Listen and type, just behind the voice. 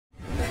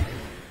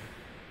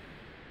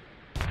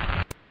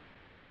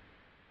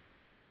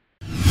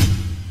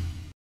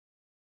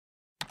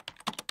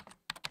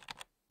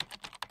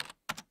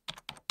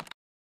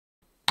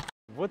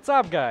What's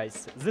up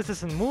guys, this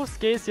is InMove's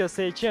Case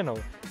USA channel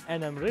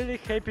and I'm really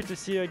happy to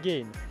see you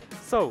again.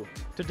 So,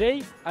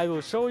 today I will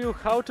show you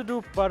how to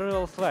do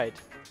parallel slide.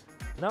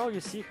 Now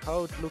you see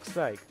how it looks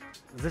like.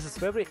 This is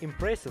very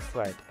impressive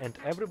slide and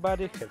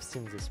everybody have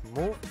seen this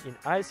move in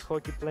ice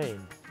hockey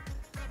playing.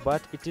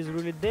 But it is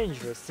really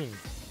dangerous thing.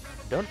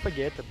 Don't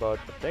forget about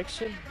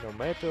protection no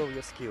matter of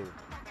your skill.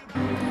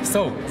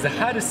 So, the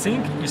hardest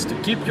thing is to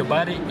keep your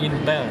body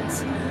in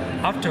balance.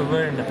 After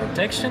wearing the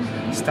protection,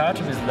 start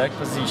with leg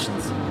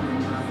positions.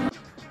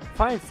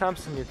 Find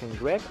something you can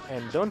grab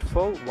and don't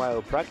fall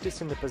while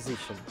practicing the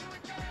position.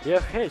 Your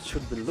head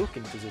should be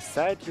looking to the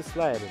side you're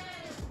sliding.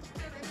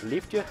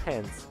 Lift your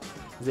hands.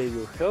 They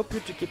will help you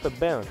to keep a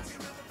balance.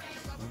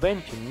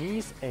 Bend your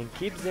knees and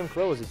keep them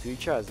closer to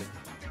each other.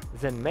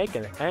 Then make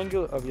an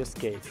angle of your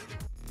skates.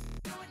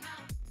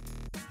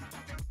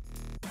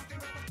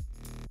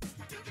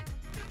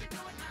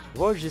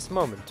 Watch this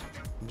moment.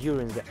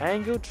 During the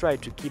angle, try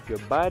to keep your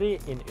body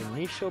in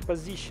initial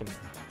position.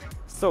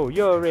 So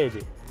you're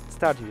ready.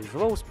 Start with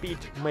low speed,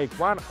 make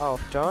one half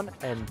turn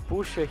and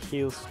push your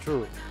heels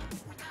through.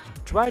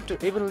 Try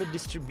to evenly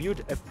distribute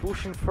a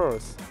pushing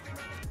force.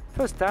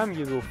 First time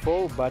you will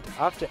fall, but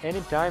after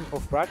any time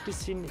of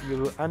practicing you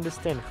will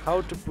understand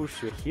how to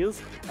push your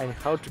heels and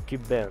how to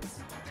keep balance.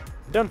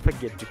 Don't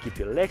forget to keep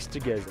your legs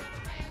together.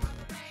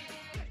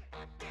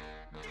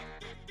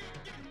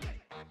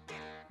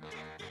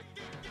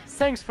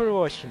 Thanks for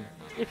watching.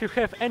 If you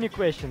have any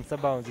questions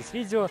about this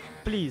video,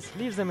 please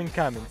leave them in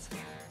comments.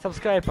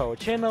 Subscribe our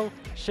channel,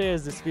 share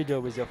this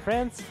video with your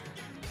friends.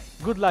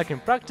 Good luck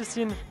in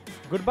practicing.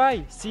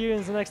 Goodbye, see you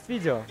in the next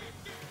video.